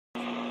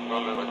I'm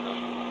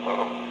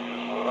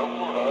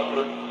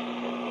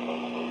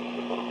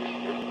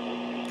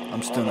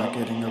still not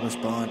getting a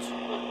response.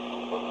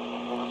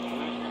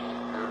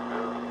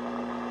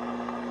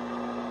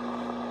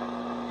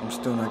 I'm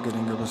still not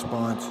getting a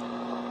response.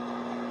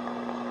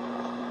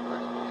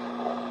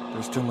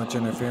 There's too much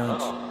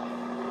interference.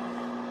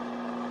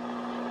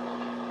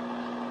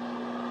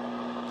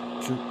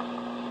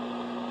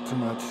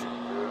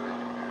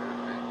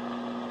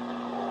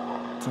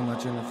 Too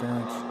much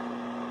interference.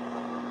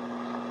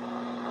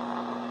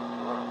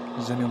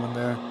 Is anyone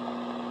there?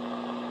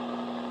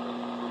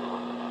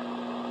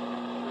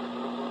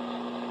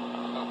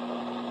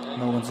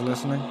 No one's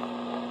listening?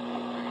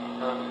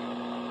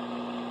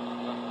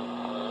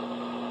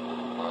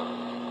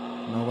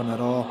 No one at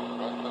all?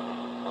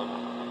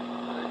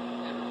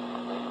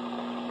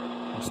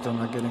 I'm still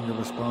not getting a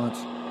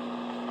response.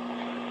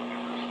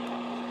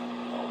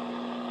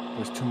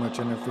 There's too much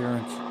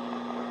interference.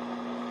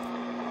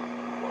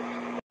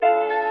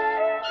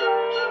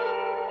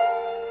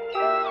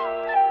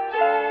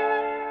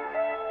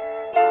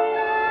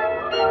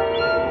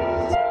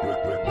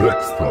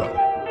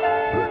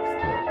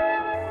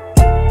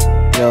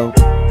 Yo,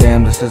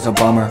 damn, this is a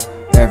bummer.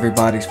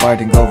 Everybody's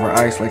fighting over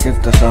ice like it's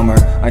the summer.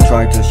 I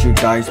tried to shoot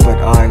dice, but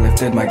I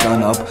lifted my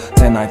gun up.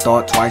 Then I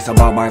thought twice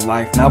about my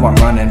life. Now I'm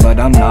running, but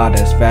I'm not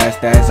as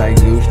fast as I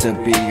used to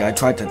be. I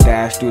tried to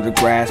dash through the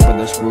grass, but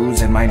the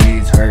screws and my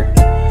knees hurt.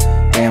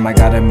 Damn, I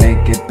gotta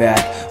make it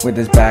back with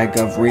this bag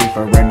of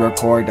reefer and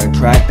record a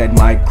track that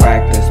might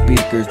crack the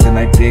speakers. Then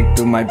I dig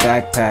through my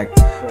backpack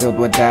filled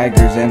with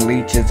daggers and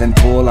leeches and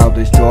pull out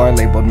this jar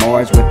labeled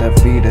Mars with a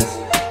fetus.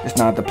 It's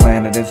not the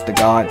planet, it's the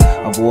god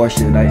of war.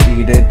 Should I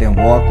eat it, then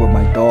walk with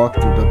my dog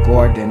through the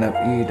Garden of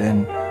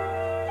Eden?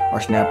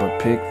 Or snap a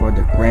pic for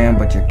the gram,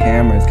 but your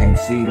cameras can't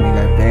see me.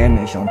 I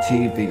vanish on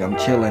TV, I'm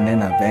chilling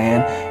in a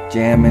van,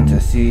 jamming to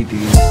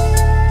CDs.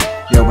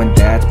 Yo, and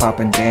dad's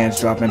popping dance,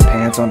 dropping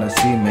pants on the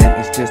cement.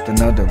 It's just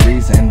another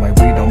reason why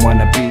we don't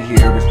wanna be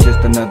here. It's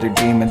just another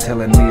demon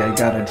telling me I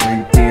gotta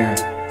drink beer.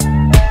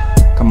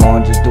 Come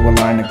on, just do a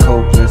line of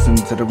coke, listen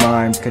to the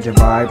rhymes, catch your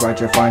vibe, write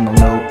your final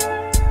note.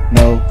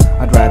 No,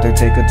 I'd rather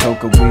take a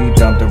toke of weed,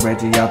 dump the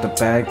Reggie out the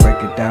bag,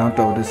 break it down,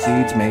 throw the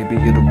seeds. Maybe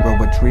it'll grow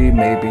a tree,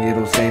 maybe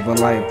it'll save a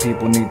life.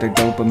 People need their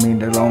dopamine,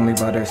 they're lonely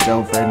by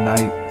themselves at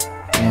night.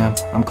 Damn,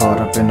 I'm caught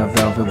up in a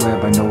velvet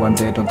web. I know I'm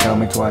dead, don't tell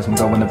me twice. I'm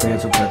going to bed,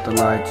 so cut the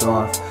lights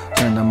off,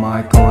 turn the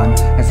mic on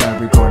as I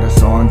record a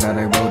song that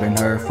I wrote in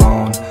her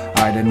phone.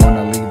 I didn't want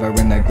to leave her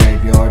in that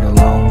graveyard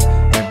alone.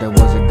 If there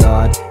was a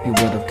God, he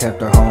would have kept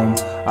her home.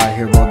 I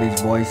hear all these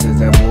voices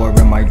at war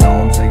in my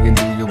dome, saying,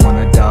 do you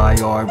wanna die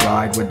or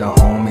ride with the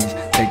homies?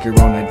 Take your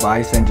own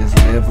advice and just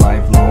live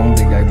life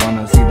lonely. I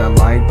wanna see the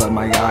light, but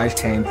my eyes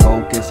can't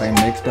focus. I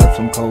mixed up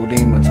some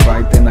codeine with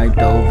Sprite, then I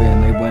dove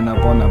in. They went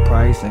up on the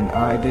price and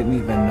I didn't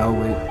even know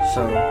it.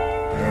 So,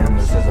 damn,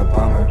 this is a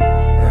bummer.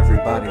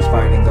 Everybody's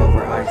fighting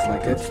over ice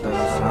like it's the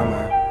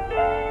summer.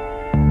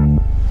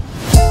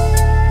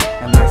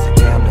 And I said,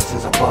 damn, this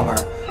is a bummer.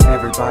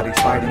 Everybody's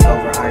fighting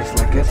over ice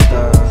like it's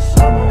the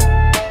summer.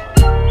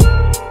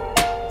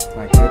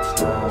 Like it's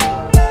the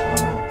summer.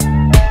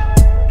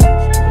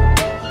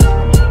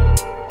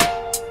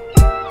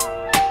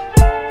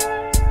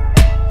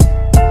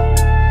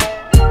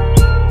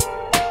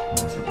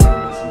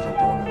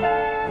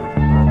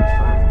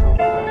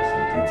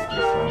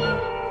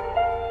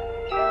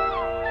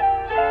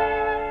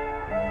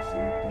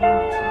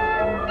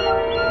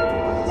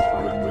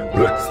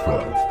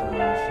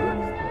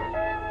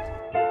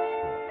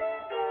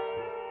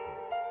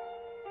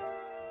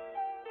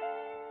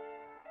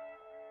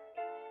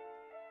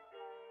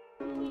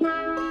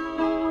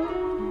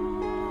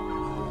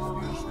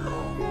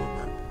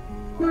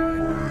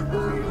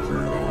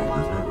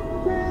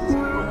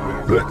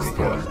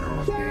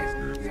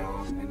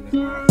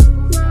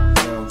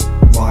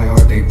 Why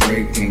are they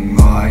breaking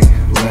my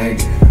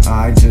leg?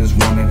 I just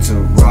wanted to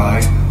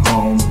ride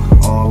home.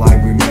 All I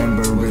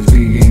remember is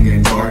being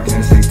in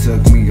darkness. They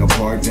took me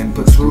apart and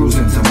put screws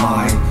into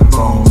my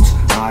bones.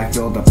 I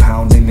feel the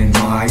pounding in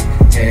my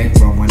head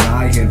from when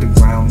I hit the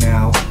ground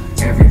now.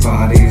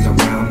 Everybody's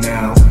around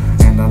now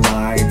and the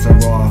lights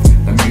are off.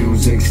 The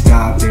music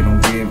stopped. They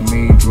don't give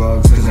me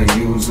drugs cause I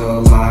use a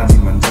lot.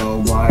 Even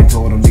though I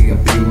told them the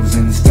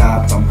abusing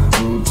stopped. I'm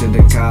rude to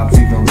the cops,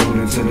 even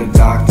ruder to the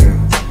doctor.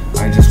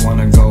 I just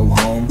wanna go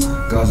home,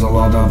 guzzle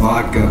all the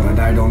vodka, but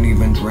I don't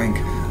even drink.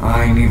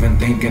 I ain't even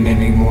thinking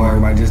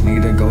anymore. I just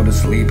need to go to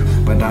sleep,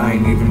 but I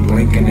ain't even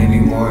blinking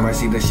anymore. I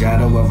see the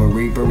shadow of a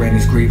reaper and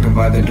he's creeping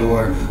by the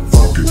door.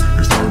 Fuck it,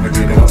 it's time to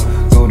get up,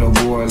 go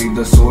to war, leave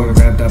the sword,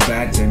 grab the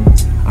bat, and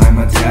I'm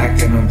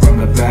attacking him from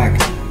the back.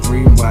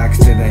 Green wax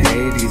to the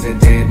head, he's a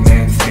dead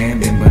man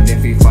standing. But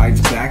if he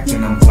fights back,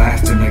 then I'm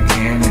blasting a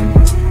cannon.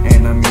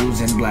 And I'm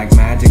using black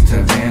magic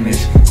to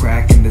vanish,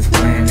 cracking this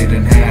planet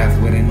in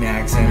half with an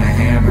axe and a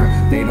hammer.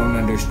 They don't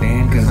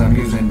understand cause I'm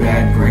using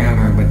bad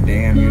grammar. But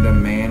damn, you're the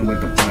man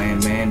with the plan,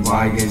 man.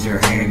 Why is your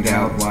hand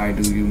out? Why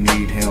do you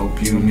need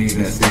help? You need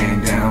to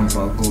stand down,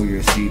 buckle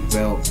your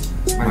seatbelt.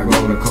 My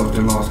roller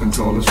coaster lost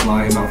control, is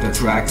flying off the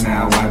track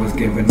now. I was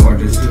given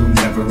orders to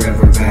never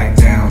ever back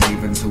down.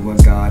 Even to a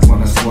god,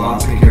 wanna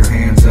swap, pick your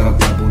hands up.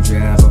 Double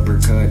jab,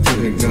 uppercut to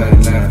the gut.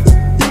 Left,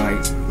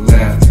 right,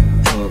 left,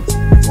 hook.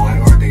 Why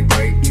are they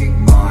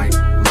breaking my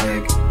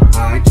leg?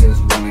 I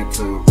just wanted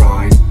to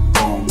ride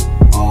home.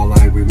 All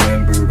I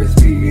remember is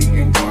being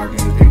in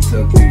darkness. They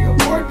took me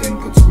apart, then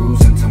put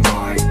screws into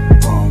my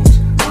bones.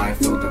 I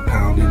feel the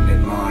pounding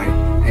in my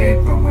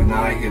head from when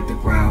I hit the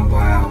ground.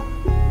 Wow,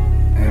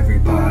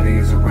 everybody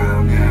is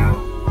around now,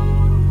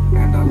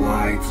 and the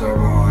lights are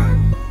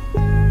on.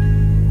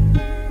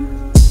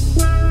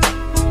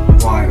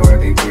 Why are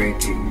they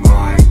breaking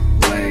my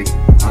leg?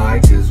 I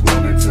just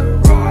wanted to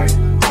ride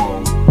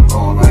home.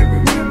 All I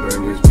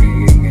remember is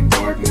being in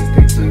darkness.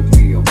 They took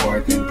me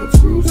apart, then put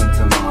screws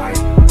into my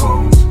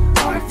bones.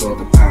 I feel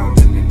the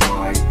pounding in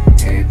my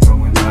head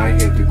from when I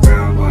hit the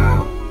ground.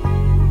 Wow,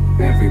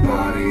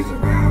 everybody's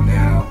around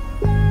now,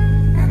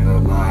 and the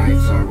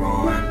lights are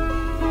on.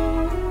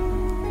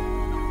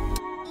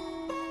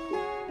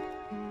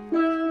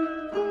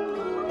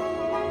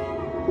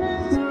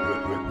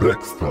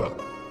 Dexter.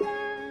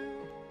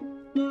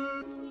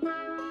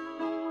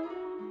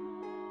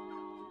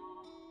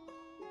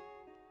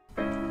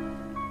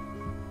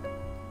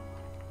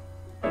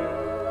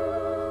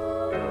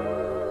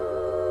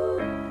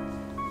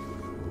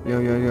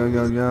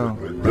 Yo.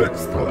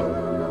 Dexter.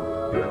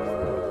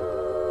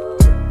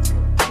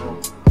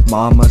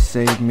 Mama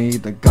saved me,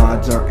 the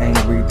gods are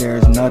angry.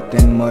 There's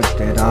nothing much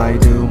that I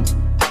do.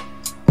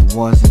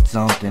 Was it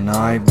something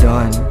I've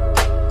done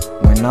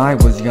when I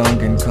was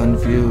young and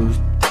confused?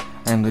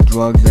 And the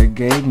drugs that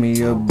gave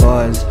me a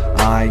buzz.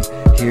 I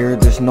hear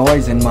this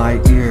noise in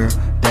my ear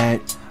that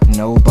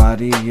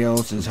nobody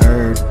else has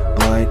heard,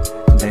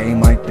 but they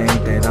might think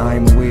that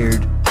I'm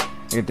weird.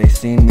 If they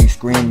see me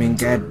screaming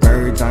at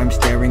birds, I'm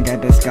staring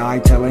at the sky,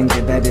 telling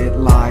it that it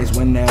lies.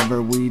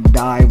 Whenever we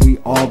die, we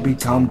all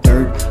become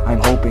dirt.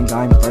 I'm hoping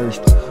I'm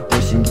first,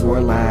 wishing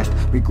you're last,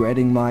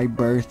 regretting my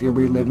birth. You're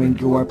reliving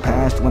your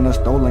past when a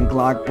stolen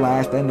Glock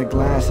blast and the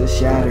glass is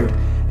shattered.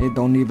 It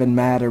don't even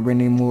matter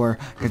anymore,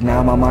 cause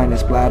now my mind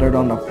is splattered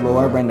on the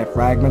floor, and the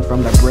fragments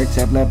from the bricks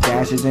have left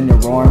gashes in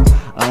your arm.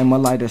 I'ma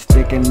light a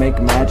stick and make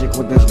magic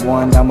with this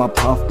wand. I'ma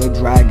puff the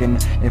dragon.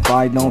 If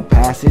I don't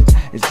pass it,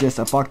 it's just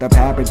a fucked up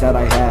habit that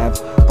I have.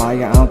 Buy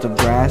an ounce of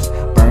grass,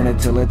 burn it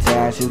till it's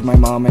ashes. My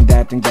mom and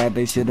dad think that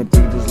they should've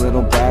beat this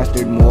little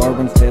bastard more,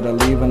 instead of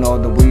leaving all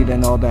the weed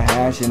and all the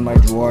hash in my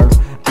drawer.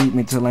 Beat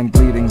me till I'm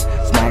bleeding,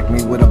 smack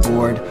me with a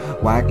board,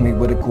 whack me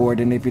with a cord.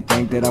 And if you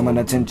think that I'm an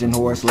attention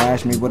whore,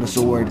 slash me with a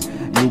sword.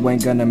 You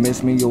ain't gonna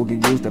miss me, you'll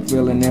get used to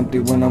feeling empty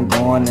when I'm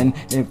gone. And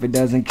if it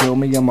doesn't kill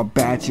me, I'ma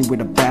bat you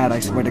with a bat,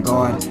 I swear to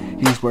God.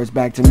 He swears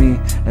back to me,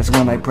 that's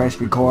when I press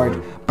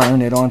record.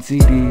 Burn it on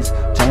CDs,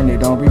 turn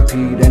it on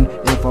repeat. And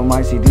if all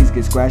my CDs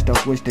get scratched, I'll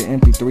switch to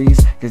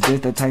MP3s, cause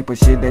this the type of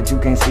shit that you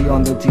can't see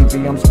on the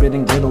TV. I'm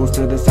spitting riddles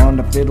to the sound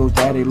of fiddles.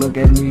 Daddy, look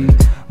at me.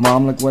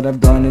 Mom, look what I've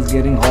done. It's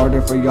getting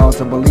harder for y'all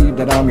to believe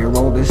that I'm your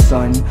oldest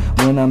son,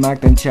 when I'm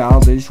acting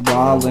childish,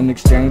 wild, and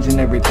exchanging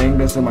everything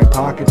that's in my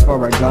pockets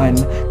for a gun.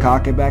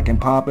 Cock it back and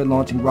pop it,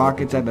 launching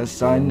rockets at the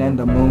sun and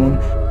the moon.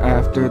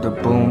 After the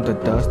boom, the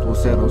dust will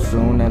settle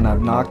soon, and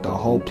I've knocked the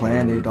whole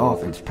planet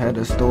off its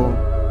pedestal.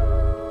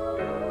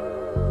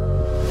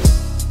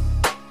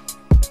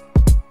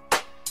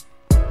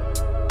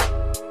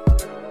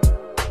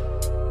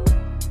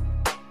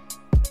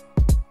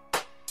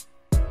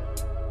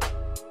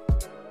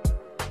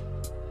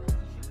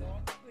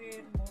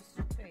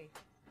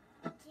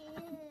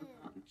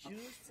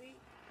 Juicy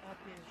up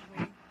his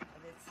way,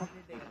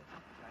 olha dela.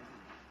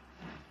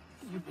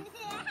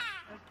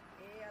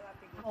 Ela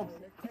pegou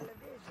toda a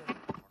televisão.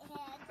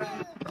 Nós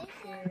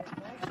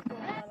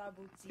fomos lá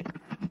boutique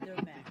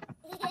demain.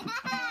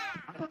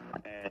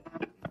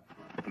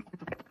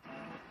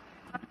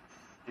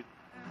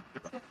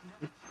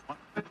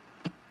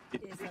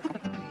 Esse aqui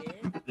é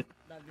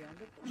da viande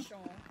do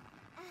cochon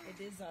e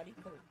des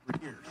haricots.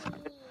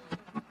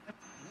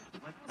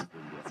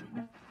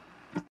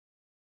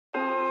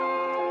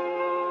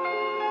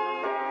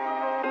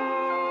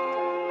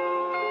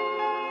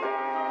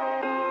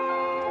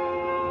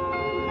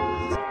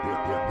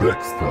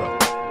 Dexter.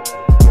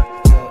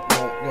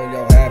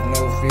 Yo, have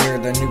no fear,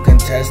 the new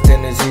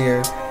contestant is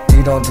here.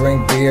 He don't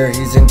drink beer,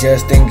 he's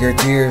ingesting your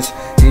tears.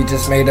 He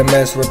just made a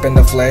mess, ripping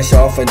the flesh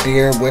off a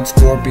deer with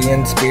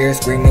scorpion spear,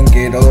 screaming,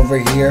 get over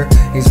here.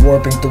 He's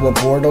warping through a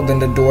portal, then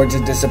the door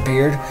just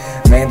disappeared.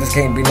 Man, this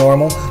can't be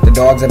normal, the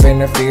dogs have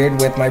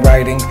interfered with my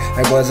writing.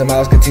 I was a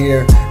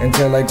mouseketeer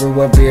until I grew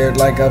a beard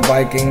like a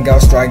Viking. I'll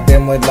strike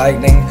them with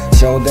lightning,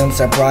 show them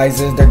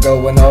surprises. They're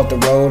going off the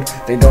road,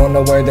 they don't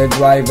know where they're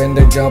driving.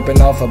 They're jumping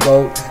off a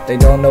boat, they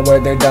don't know where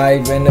they're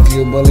diving. If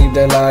you believe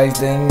their lies,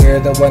 then you're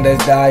the one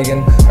that's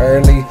dying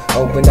early.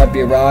 Open up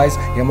your eyes,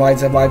 you might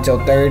survive till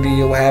 30.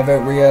 You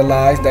haven't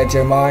realized that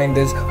your mind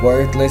is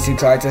worthless. You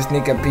try to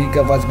sneak a peek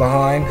of what's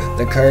behind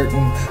the curtain.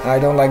 I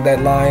don't like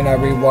that line, I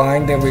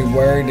rewind and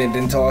reword it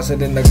and toss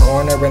it in the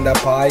corner in the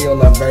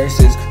pile of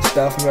verses.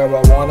 Stuff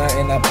marijuana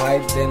in a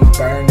pipe, then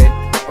burn it.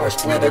 I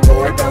split a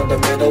cord down the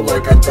middle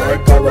like a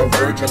dyke or a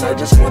virgin. I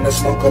just wanna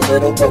smoke a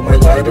little, but my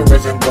lighter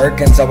isn't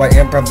working, so I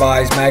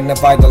improvise,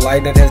 magnify the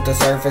light that hits the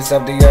surface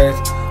of the earth.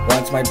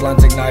 Once my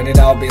blunt's ignited,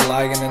 I'll be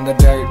lying in the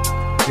dirt.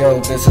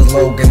 Yo, this is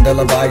Logan, the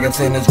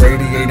Leviathan. His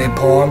radiated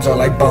palms are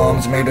like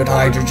bombs made with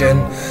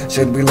hydrogen.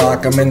 Should we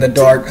lock him in the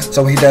dark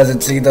so he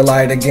doesn't see the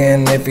light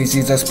again? If he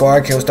sees a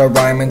spark, he'll start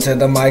rhyming to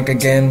the mic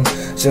again.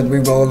 Should we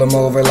roll him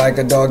over like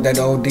a dog that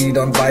OD'd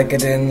on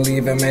Vicodin?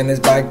 Leave him in his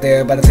bike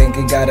there, but I think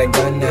he got a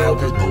gun now,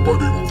 cause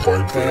Nobody will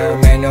fight fair.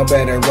 Man, y'all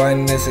better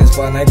run, this is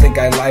fun, I think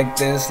I like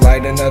this.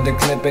 Light another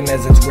clipping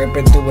as it's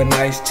ripping through a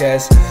nice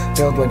chest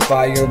filled with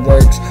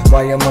fireworks.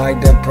 Why am I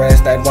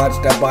depressed? I've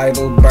watched the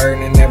Bible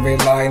burn, and every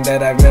line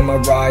that I've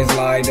memorized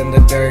lied in the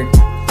dirt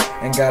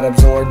and got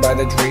absorbed by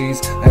the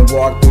trees. I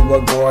walk through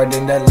a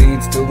garden that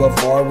leads to a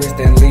forest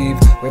and leave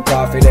with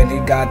profit, and he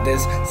got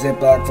this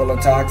Ziploc full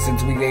of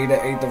toxins. We ate an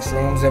eighth of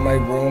shrooms in my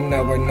room,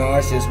 now we're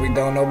nauseous. We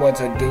don't know what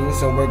to do,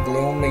 so we're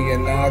gloomy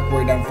and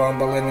awkward. I'm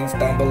fumbling and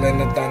stumbling,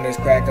 the thunder's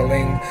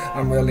crackling.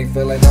 I'm really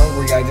feeling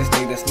hungry, I just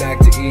need a snack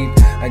to eat.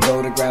 I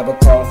go to grab a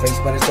crawfish,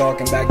 but it's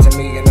talking back to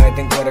me, and I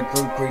think what a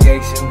crude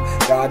creation.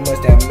 God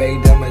must have made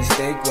a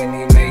mistake when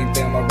he made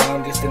them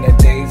around just in a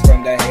daze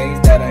from the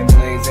haze that I'm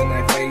blazing.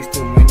 I face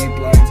too many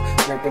blunts,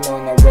 gripping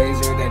on a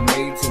razor that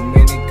made too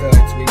many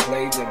cuts.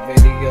 Replayed the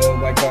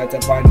video, I tried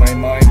to find my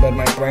mind, but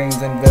my brain's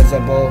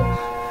invisible.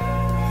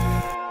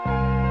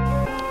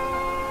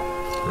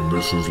 And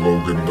this is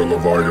Logan, the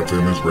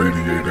Leviathan. His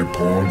radiated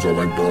palms are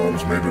like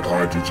bombs made with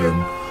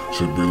hydrogen.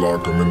 Should we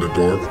lock him in the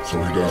dark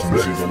so he doesn't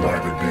see the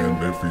light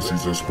again? If he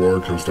sees a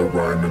spark, he'll start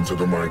rhyming to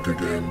the mic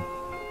again.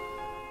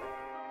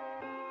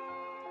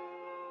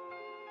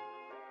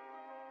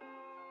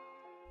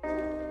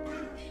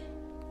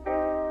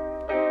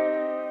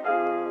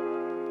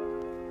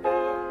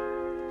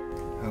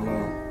 Hello.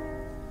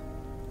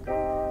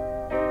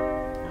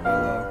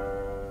 Hello.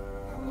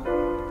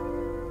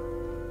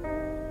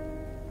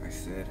 I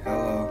said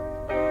hello.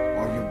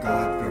 All you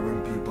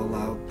God-fearing people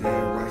out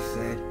there, I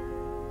said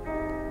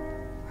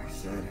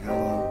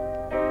hello.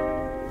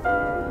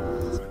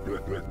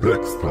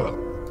 Next up.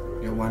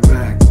 Yo, I'm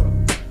back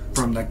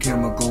from the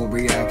chemical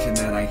reaction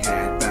that I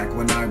had back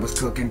when I was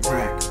cooking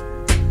crack.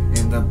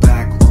 In the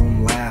back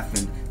room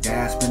laughing,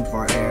 gasping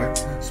for air,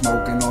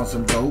 smoking on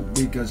some dope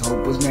because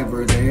hope was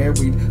never there.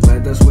 We'd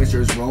let the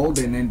swishers roll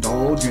and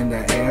indulge in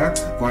the air.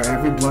 For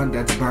every blunt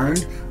that's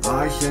burned,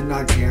 I should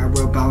not care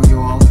about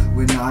y'all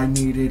when I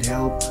needed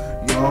help.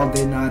 Y'all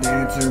did not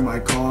answer my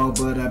call,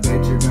 but I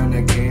bet you're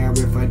gonna care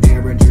if a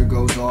derringer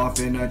goes off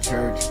in a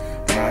church.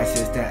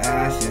 Ashes to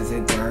ashes,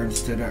 it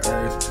burns to the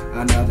earth.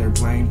 Another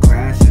plane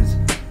crashes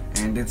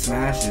and it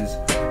smashes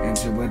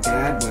into a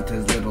dad with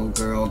his little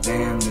girl.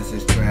 Damn, this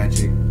is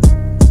tragic.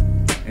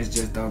 It's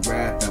just the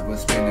wrath of a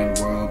spinning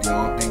world.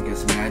 Y'all think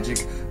it's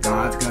magic?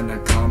 God's gonna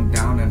come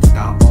down and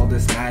stop all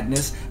this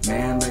madness?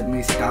 Man, let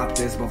me stop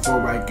this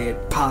before I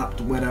get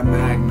popped with a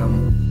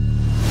magnum.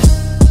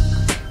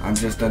 I'm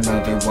just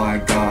another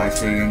white guy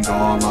saying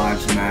all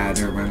lives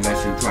matter.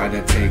 Unless you try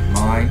to take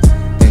mine,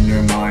 then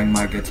your mind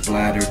might get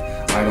splattered.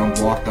 I don't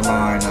walk the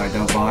line, I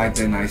divide,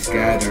 then I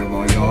scatter.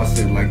 While y'all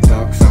sit like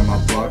ducks, I'm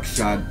a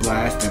buckshot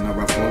blast and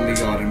a fully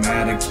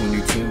automatic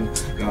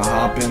 22. Y'all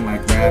hopping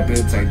like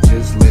rabbits, I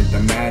just lit the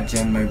match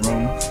in my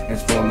room.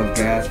 It's full of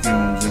gas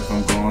fumes. If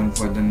I'm gone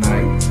for the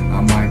night, I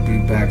might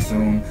be back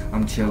soon.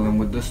 I'm chilling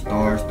with the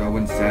stars,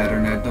 throwing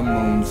Saturn at the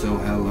moon. So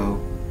hello,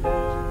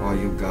 all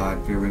you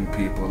God-fearing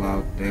people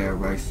out there,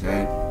 I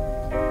said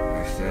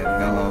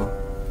hello.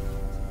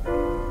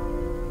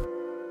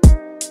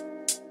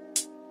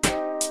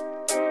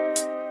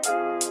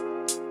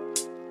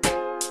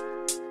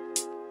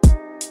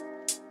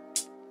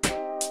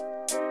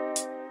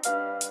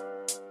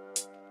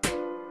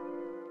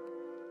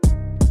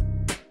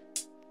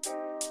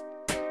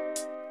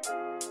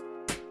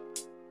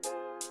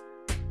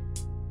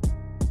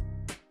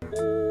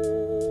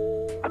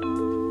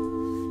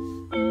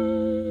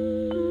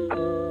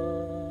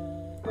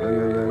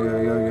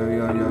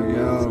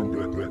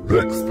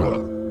 Next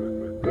up.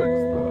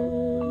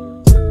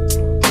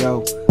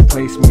 Yo,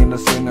 place me in the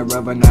center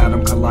of an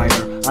atom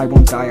collider. I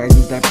won't die, I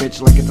use that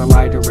bitch like it's a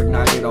lighter.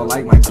 Ignite it, I'll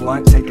light my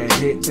blunt, take a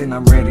hit, then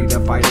I'm ready to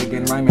fight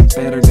again. Rhyming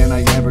better than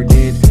I ever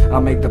did,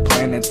 I'll make the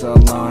planets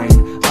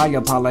align. I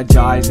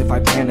apologize if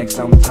I panic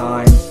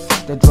sometimes.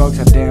 The drugs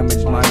have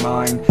damaged my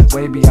mind,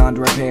 way beyond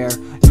repair.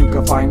 You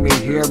can find me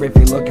here if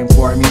you're looking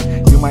for me.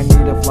 You might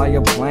need to fly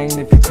a plane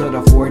if you could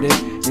afford it.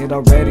 It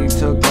already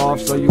took off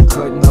so you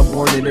couldn't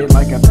abort it.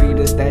 Like a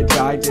fetus that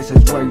died, this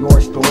is where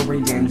your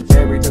story ends.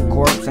 Bury the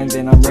corpse and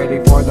then I'm ready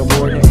for the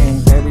war to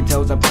end. Fairy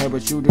tales of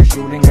parachuters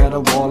shooting at a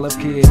wall of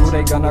kids. Who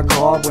they gonna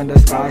call when the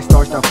sky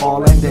starts to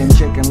fall? And then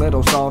Chicken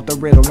Little solved the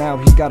riddle, now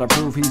he gotta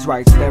prove he's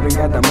right. Staring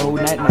at the moon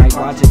at night,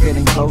 watch it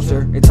getting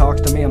closer. It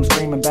talks to me, I'm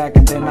screaming back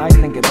and then I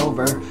think it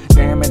over.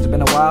 Damn, it's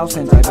been a while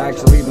since I've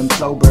actually been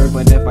sober.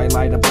 But if I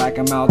light a black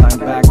and mild, I'm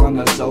back on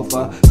the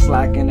sofa,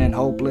 slacking and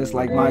hopeless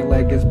like my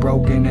leg is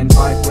broken. In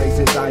 5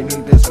 places I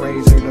need this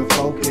razor to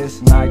focus,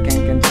 and I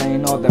can't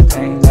contain all the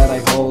pain that I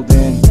hold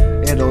in.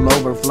 it'll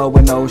overflow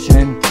an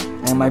ocean,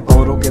 and my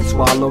boat'll get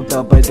swallowed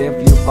up. But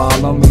if you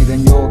follow me,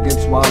 then you'll get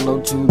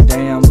swallowed too,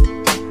 damn.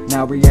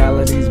 Now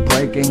reality's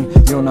breaking,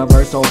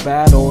 universal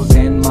battles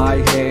in my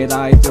head.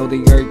 I feel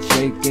the earth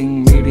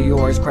shaking,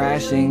 meteors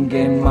crashing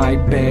in my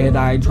bed.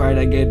 I try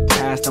to get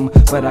past them,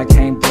 but I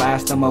can't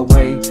blast them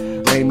away.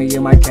 Lay me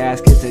in my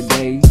casket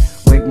today.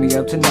 Wake me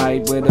up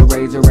tonight with a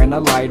razor and a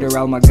lighter.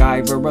 I'll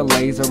MacGyver a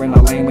laser and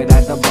I'll aim it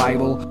at the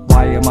Bible.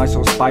 Why am I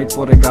so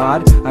spiteful to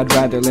God? I'd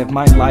rather live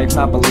my life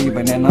not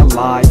believing in a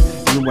lie.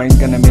 You ain't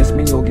gonna miss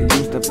me, you'll get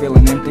used to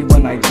feeling empty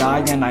when I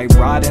die. And I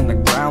rot in the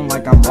ground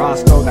like I'm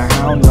Roscoe the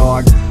Hound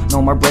Dog.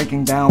 No more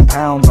breaking down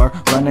pounds or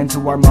running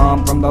to our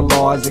mom from the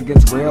laws. It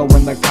gets real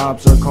when the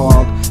cops are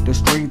called. The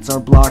streets are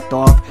blocked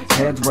off,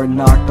 heads were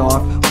knocked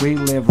off. We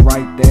live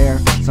right there.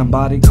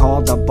 Somebody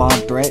called a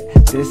bomb threat.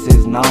 This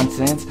is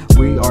nonsense.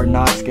 We are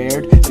not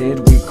scared.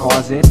 Did we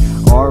cause it?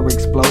 Our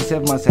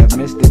explosive must have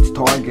missed its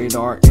target,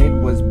 or it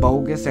was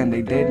bogus and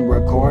they didn't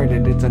record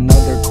it. It's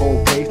another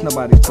cold case,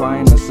 nobody's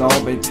trying to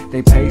solve it.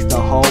 They pace the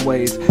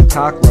hallways,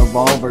 cock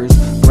revolvers,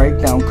 break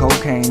down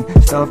cocaine,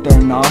 stuff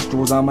their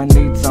nostrils. I'ma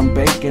need some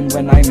bacon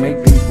when I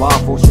make these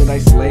waffles. Should I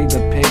slay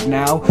the pig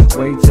now?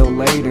 Wait till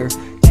later.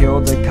 Kill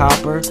the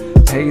copper,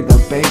 pay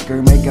the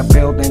baker, make a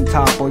building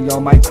topple. Y'all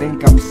might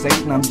think I'm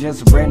Satan, I'm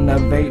just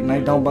renovating.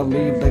 I don't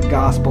believe the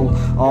gospel.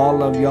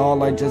 All of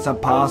y'all are just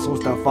apostles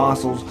to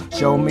fossils.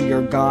 Show me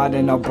your God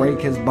and I'll break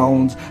his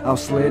bones. I'll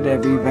slit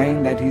every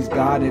vein that he's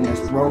got in his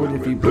throat.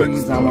 If he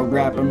bleeds, I'ma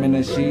wrap him in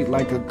a sheet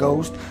like a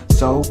ghost.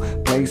 So,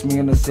 place me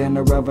in the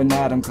center of an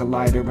atom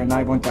collider, and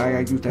I won't die. I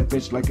use that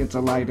bitch like it's a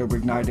lighter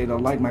ignited. I'll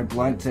light my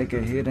blunt, take a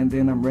hit, and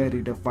then I'm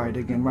ready to fight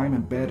again.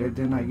 Rhyming better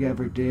than I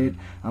ever did.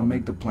 I'll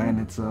make the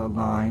planets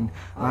align.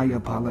 I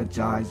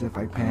apologize if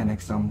I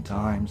panic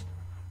sometimes.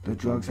 The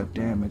drugs have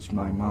damaged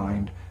my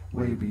mind,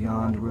 way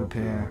beyond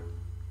repair.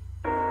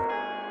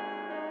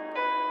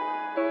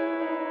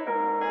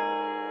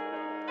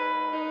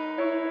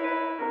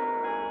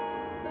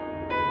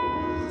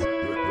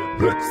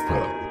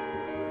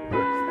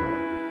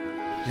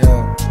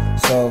 Yo,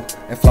 so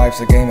if life's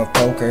a game of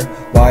poker,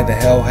 why the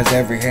hell has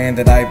every hand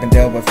that I've been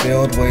dealt with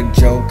filled with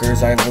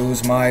jokers? I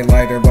lose my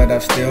lighter, but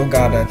I've still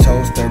got a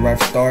toaster.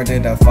 I've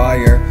started a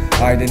fire,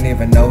 I didn't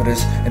even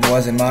notice, it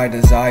wasn't my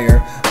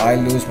desire. I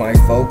lose my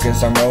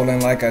focus, I'm rolling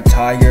like a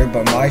tire,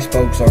 but my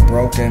spokes are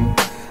broken.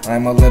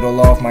 I'm a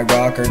little off my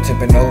rocker,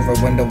 tipping over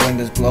when the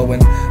wind is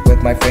blowing.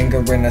 With my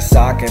finger in a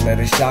socket, let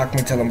it shock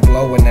me till I'm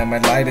glowing. And my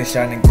light is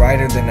shining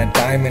brighter than a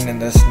diamond in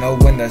the snow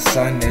when the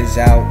sun is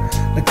out.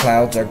 The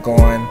clouds are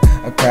gone,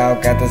 a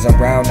crowd gathers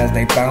around as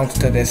they bounce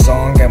to this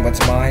song. And what's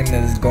mine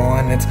is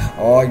gone, it's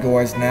all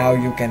yours now,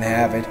 you can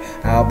have it.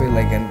 I'll be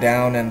laying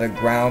down in the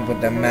ground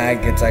with the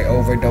maggots. I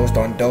overdosed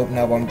on dope,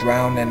 now I'm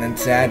drowning in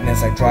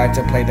sadness. I tried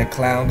to play the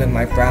clown and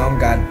my frown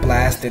got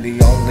blasted.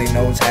 He only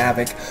knows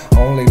havoc,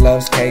 only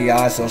loves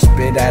chaos. So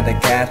spit at a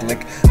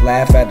Catholic,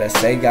 laugh at a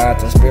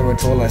seance, a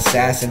spiritual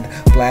assassin,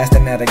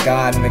 blasting at a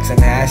god, mixing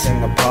hash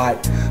in the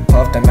pot.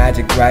 Puff the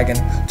magic dragon,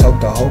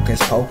 toke the hocus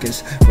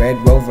pocus. Red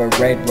Rover,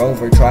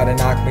 try to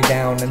knock me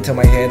down until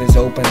my head is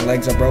open,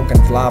 legs are broken,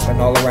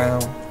 flopping all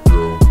around.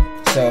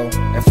 So,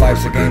 if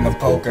life's a game of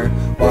poker,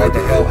 why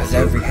the hell has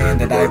every hand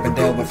that I've been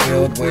dealt with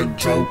filled with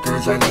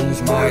jokers? I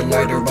lose my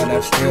lighter, but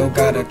I've still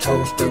got a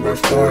toaster. I've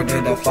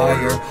started a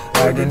fire,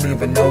 I didn't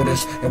even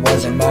notice, it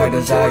wasn't my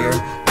desire.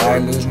 I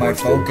lose my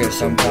focus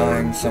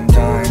sometimes.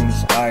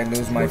 I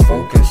lose my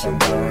focus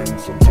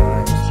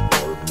sometimes.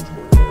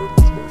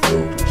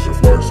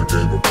 If life's a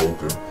game of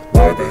poker,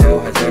 why the hell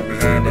has every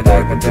hand that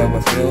I've been dealt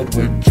with filled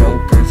with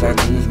jokers? I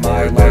lose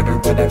my lighter,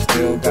 but I've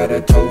still got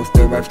a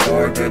toaster. I've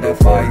started a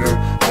fire,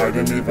 I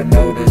didn't even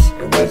notice,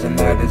 it wasn't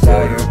my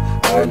desire.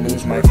 I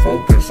lose my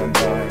focus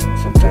sometimes.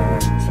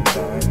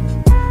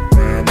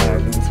 Man, I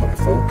lose my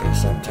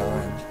focus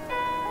sometimes.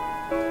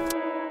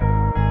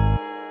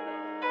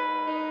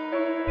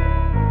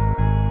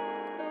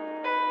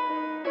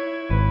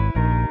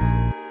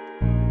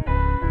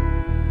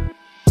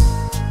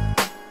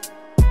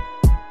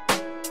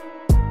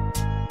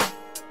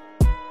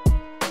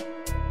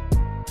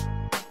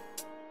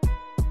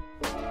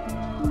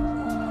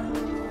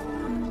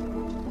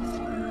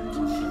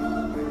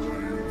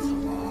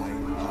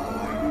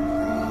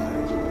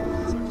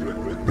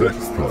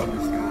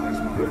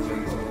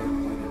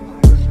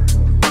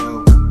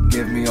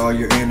 Give me all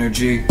your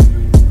energy,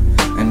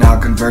 and I'll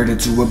convert it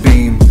to a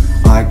beam.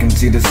 I can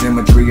see the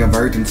symmetry of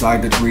earth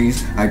inside the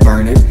trees. I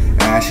burn it,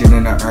 ash it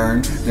in an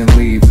urn, then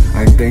leave.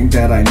 I think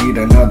that I need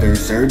another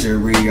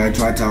surgery. I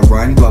try to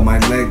run, but my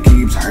leg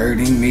keeps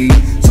hurting me.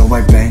 So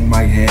I bang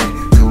my head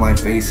till my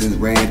face is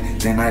red.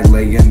 Then I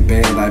lay in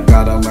bed. I've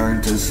gotta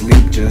learn to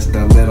sleep just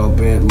a little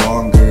bit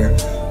longer.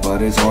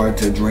 But it's hard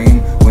to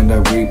dream when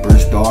the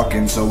reaper's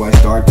stalking. So I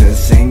start to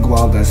sing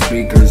while the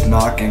speaker's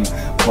knocking.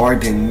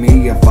 Pardon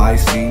me if I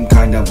seem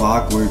kind of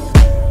awkward,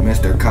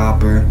 Mr.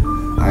 Copper.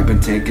 I've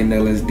been taking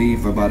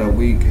LSD for about a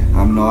week.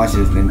 I'm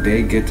nauseous, then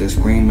they get to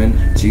screaming,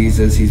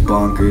 Jesus, he's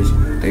bonkers.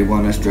 They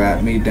wanna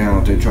strap me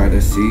down to try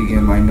to see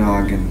in my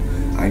noggin.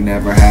 I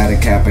never had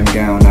a cap and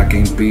gown, I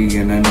can't be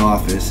in an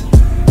office.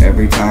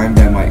 Every time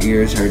that my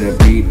ears heard a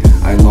beat,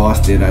 I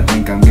lost it, I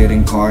think I'm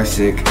getting car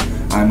sick.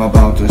 I'm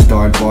about to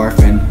start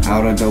barfing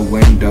out of the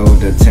window.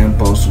 The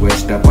tempo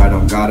switched up, I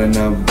don't got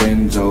enough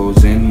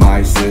benzos in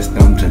my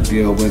system to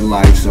deal with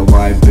life, so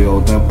I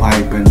build a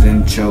pipe and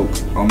then choke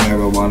on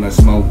marijuana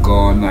smoke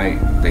all night.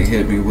 They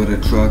hit me with a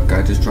truck,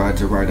 I just tried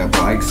to ride a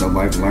bike, so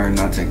I've learned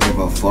not to give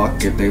a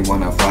fuck if they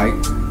wanna fight.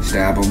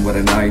 Stab him with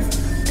a knife,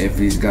 if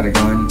he's got a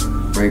gun,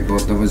 break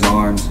both of his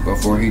arms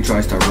before he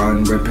tries to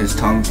run. Rip his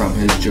tongue from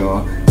his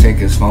jaw, take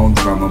his phone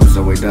from him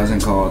so he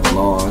doesn't call the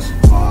laws.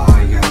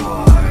 Why am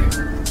I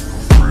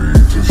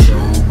afraid to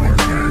show my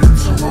pain,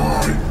 so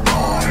I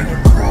hide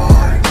and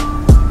cry?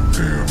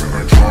 Damn, and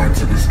I try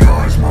to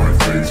disguise my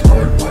face,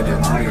 but what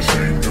am I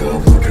ashamed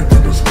of? Look at the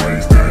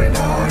disgrace that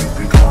I've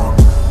become.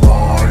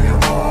 Why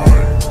am I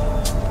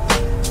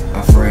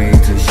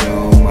afraid to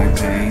show my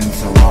pain,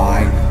 so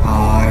I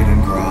hide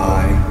and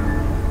cry?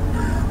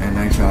 And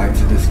I try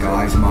to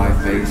disguise my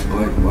face,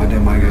 but what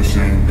am I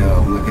ashamed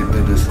of? Look at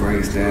the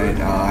disgrace that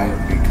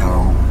I've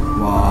become.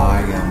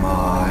 Why am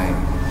I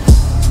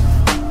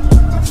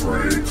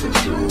afraid to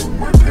show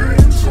my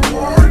pain, so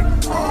I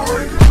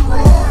hide and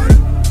cry?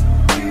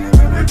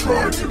 And I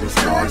try to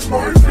disguise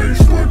my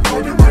face, but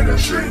what am I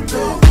ashamed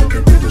of? Look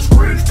at the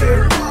disgrace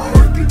that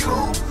I've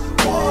become.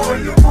 Why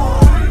am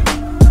I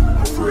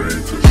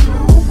afraid to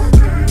show my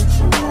pain,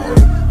 so I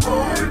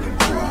hide and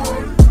cry?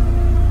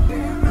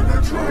 And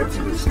I try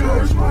to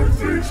disguise my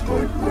face,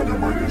 but what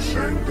am I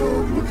ashamed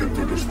of? Look at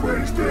the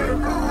disgrace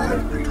that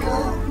I've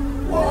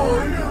become.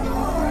 Why am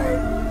I?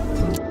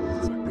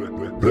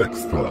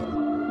 Next time.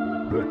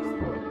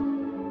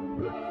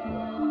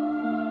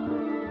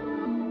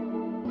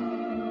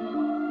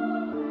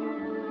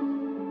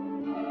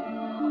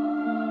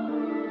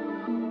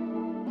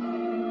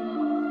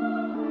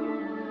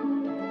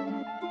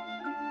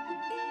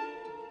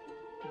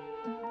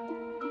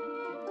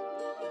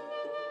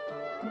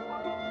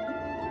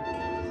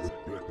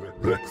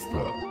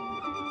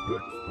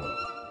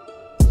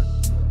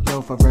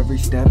 Yo, for every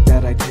step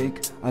that I take,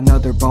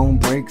 another bone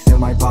breaks in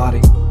my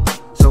body.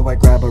 So I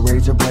grab a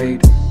razor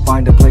blade,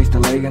 find a place to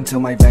lay until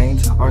my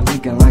veins are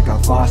leaking like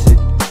a faucet.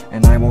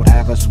 And I won't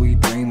have a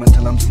sweet dream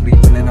until I'm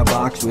sleeping in a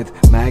box with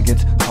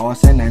maggots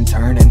tossing and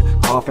turning,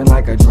 coughing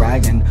like a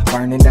dragon,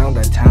 burning down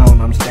the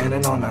town. I'm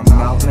standing on a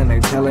mountain and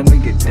they're telling me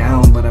get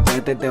down, but I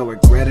bet that they'll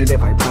regret it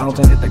if I bounce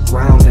and hit the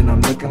ground. And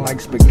I'm looking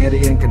like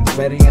spaghetti and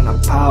confetti in a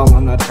pile.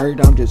 I'm not hurt,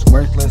 I'm just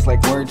worthless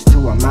like words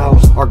to a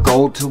mouse or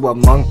gold to a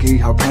monkey.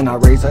 How can I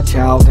raise a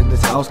child in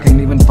this house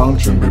can't even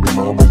function? Baby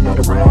mama's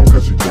not around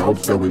cause she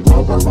doubts that we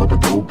love her. All the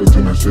dope is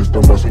in the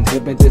system must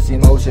inhibit this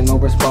emotional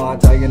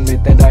response. I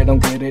admit that I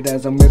don't get it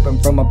as I'm ripping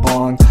from a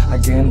bong.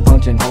 Again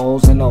punching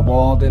holes in the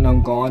wall, then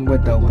I'm gone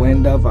with the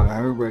wind of a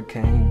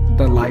hurricane.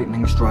 The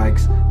lightning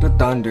strikes, the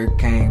thunder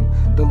came,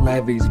 the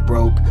levees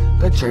broke,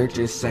 the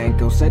churches sank.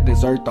 He'll set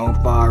this earth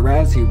on fire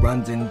as he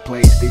runs in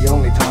place. The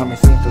only time he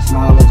seems to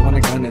smile is when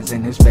a gun is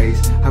in his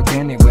face. How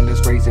can he win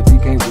this race if he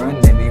can't run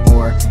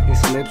anymore? He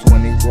slips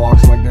when he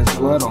walks like there's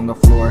blood on the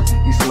floor.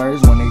 He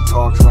slurs when he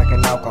talks like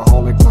an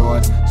alcoholic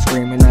fraud,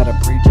 screaming at a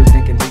preacher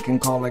thinking he can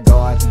call a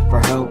god for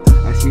help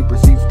as he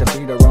proceeds to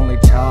beat her only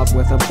child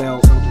with a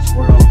belt. So this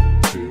world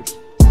keeps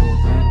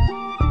moving,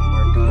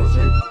 or does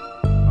it?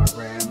 I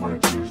ran my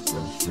juice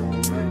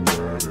assuming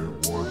that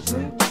it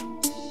wasn't.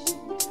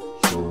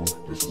 So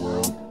this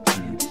world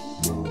keeps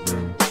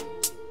moving,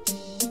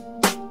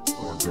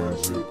 or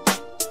does it?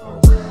 I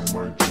ran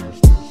my juice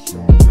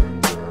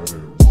assuming that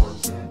it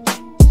wasn't.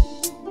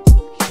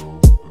 So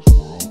this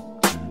world keeps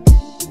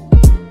moving,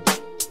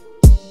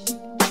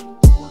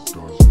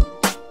 or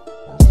does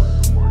it?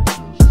 I ran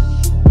my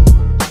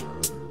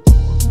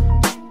juice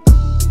assuming that it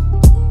wasn't.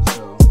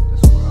 So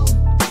this world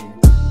keeps moving,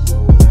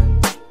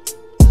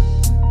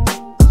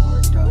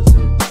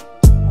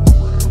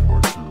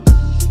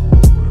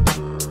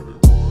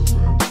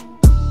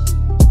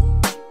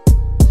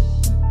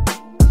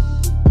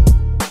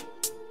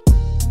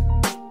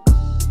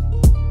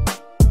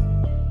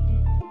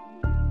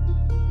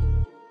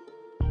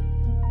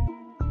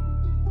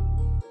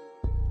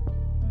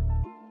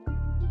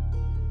 or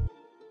does it?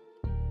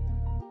 I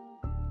ran my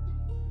juice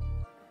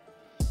assuming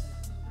that it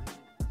wasn't.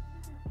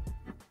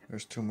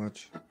 There's too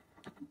much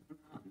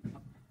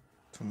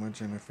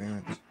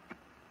interference.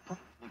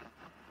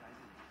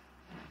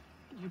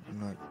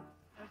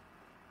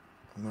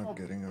 I'm not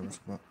getting a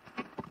response.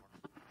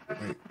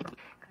 Wait,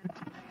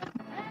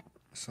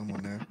 is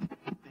someone there?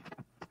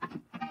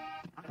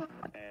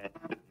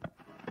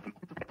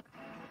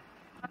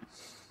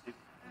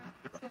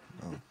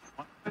 No.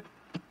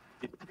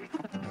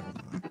 Never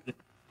mind.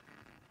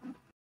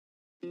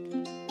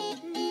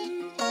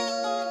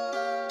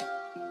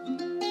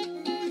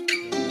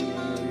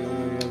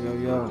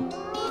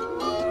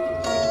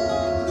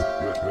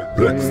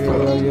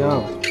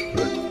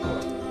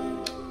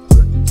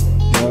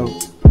 Yo,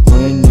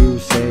 when you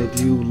said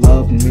you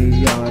loved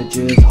me, I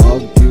just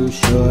hugged you.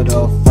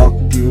 Should've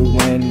fucked you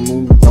and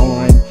moved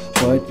on,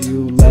 but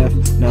you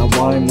left, now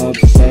I'm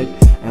upset.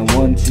 And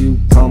once you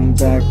come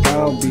back,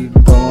 I'll be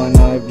gone.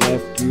 I've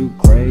left you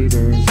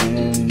craters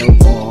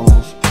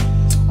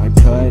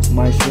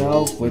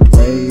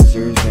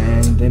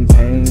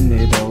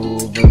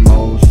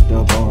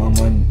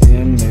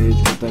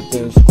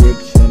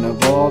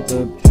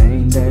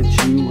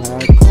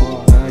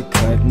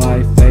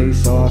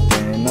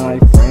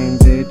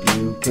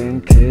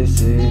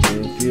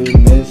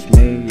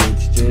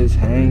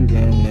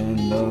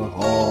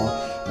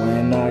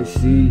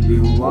see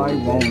you. I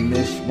won't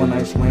miss when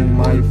I swing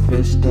my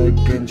fist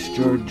against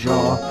your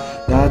jaw.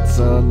 That's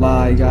a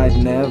lie, I'd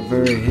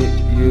never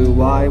hit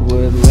you. I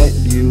would let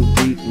you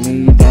beat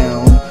me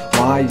down.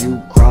 Why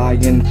you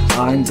crying?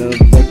 I'm the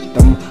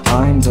victim,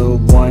 I'm the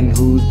one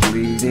who's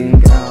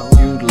bleeding out.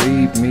 You'd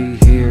leave me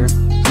here,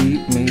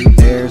 beat me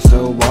there,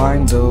 so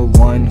I'm the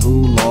one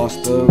who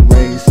lost the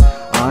race.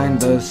 I'm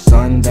the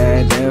son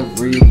that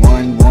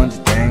everyone wants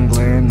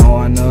dangling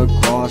on a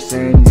cross,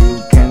 and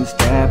you can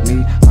stab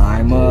me.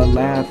 I'm a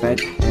laugh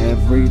at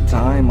every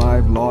time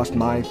I've lost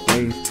my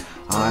faith.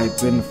 I've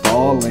been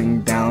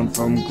falling down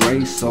from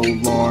grace so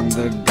long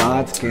the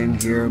gods can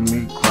hear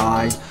me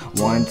cry.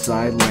 Once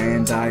I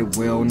land I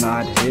will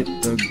not hit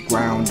the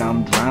ground.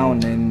 I'm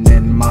drowning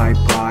in my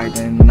pride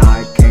and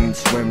I can't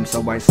swim,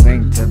 so I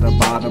sink to the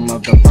bottom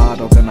of the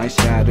bottle. Then I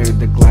shatter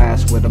the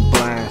glass with a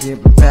blast.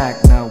 Get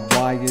back now,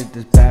 why is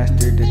this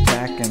bastard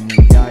attacking me?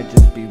 I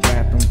just be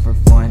rapping for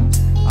fun.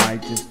 I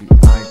just be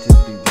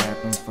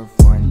rapping for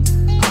fun.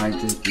 I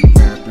just be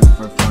rapping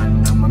for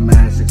fun. I'ma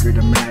massacre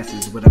the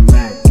masses with a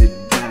mat.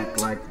 Get back,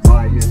 like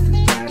why is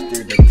this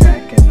bastard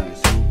attacking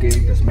us? Who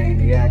gave this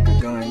maniac a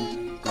gun?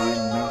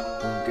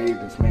 Who gave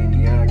this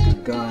maniac a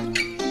gun?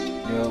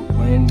 Yeah,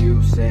 when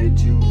you said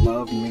you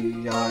loved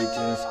me, I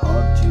just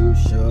hugged you.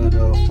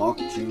 Should've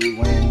fucked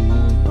you and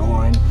moved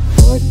on,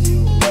 but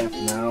you left.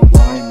 Now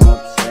I'm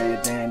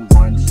upset, and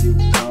once you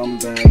come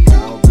back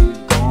I'll be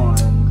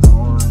gone,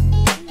 gone.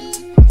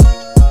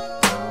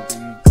 I'll be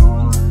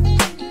gone.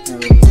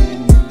 Yeah, when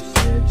you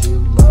said you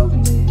loved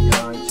me, I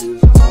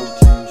just hugged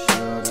you.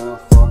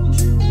 Should've fucked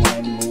you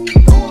and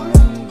moved on,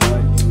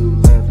 but you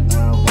left.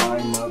 Now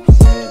I'm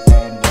upset,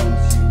 and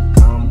once you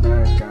come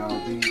back I'll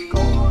be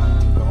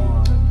gone,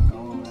 gone,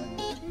 gone, gone.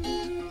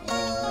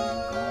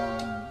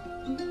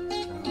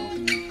 I'll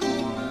be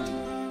gone.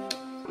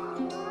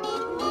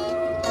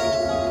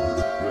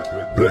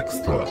 Next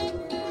time.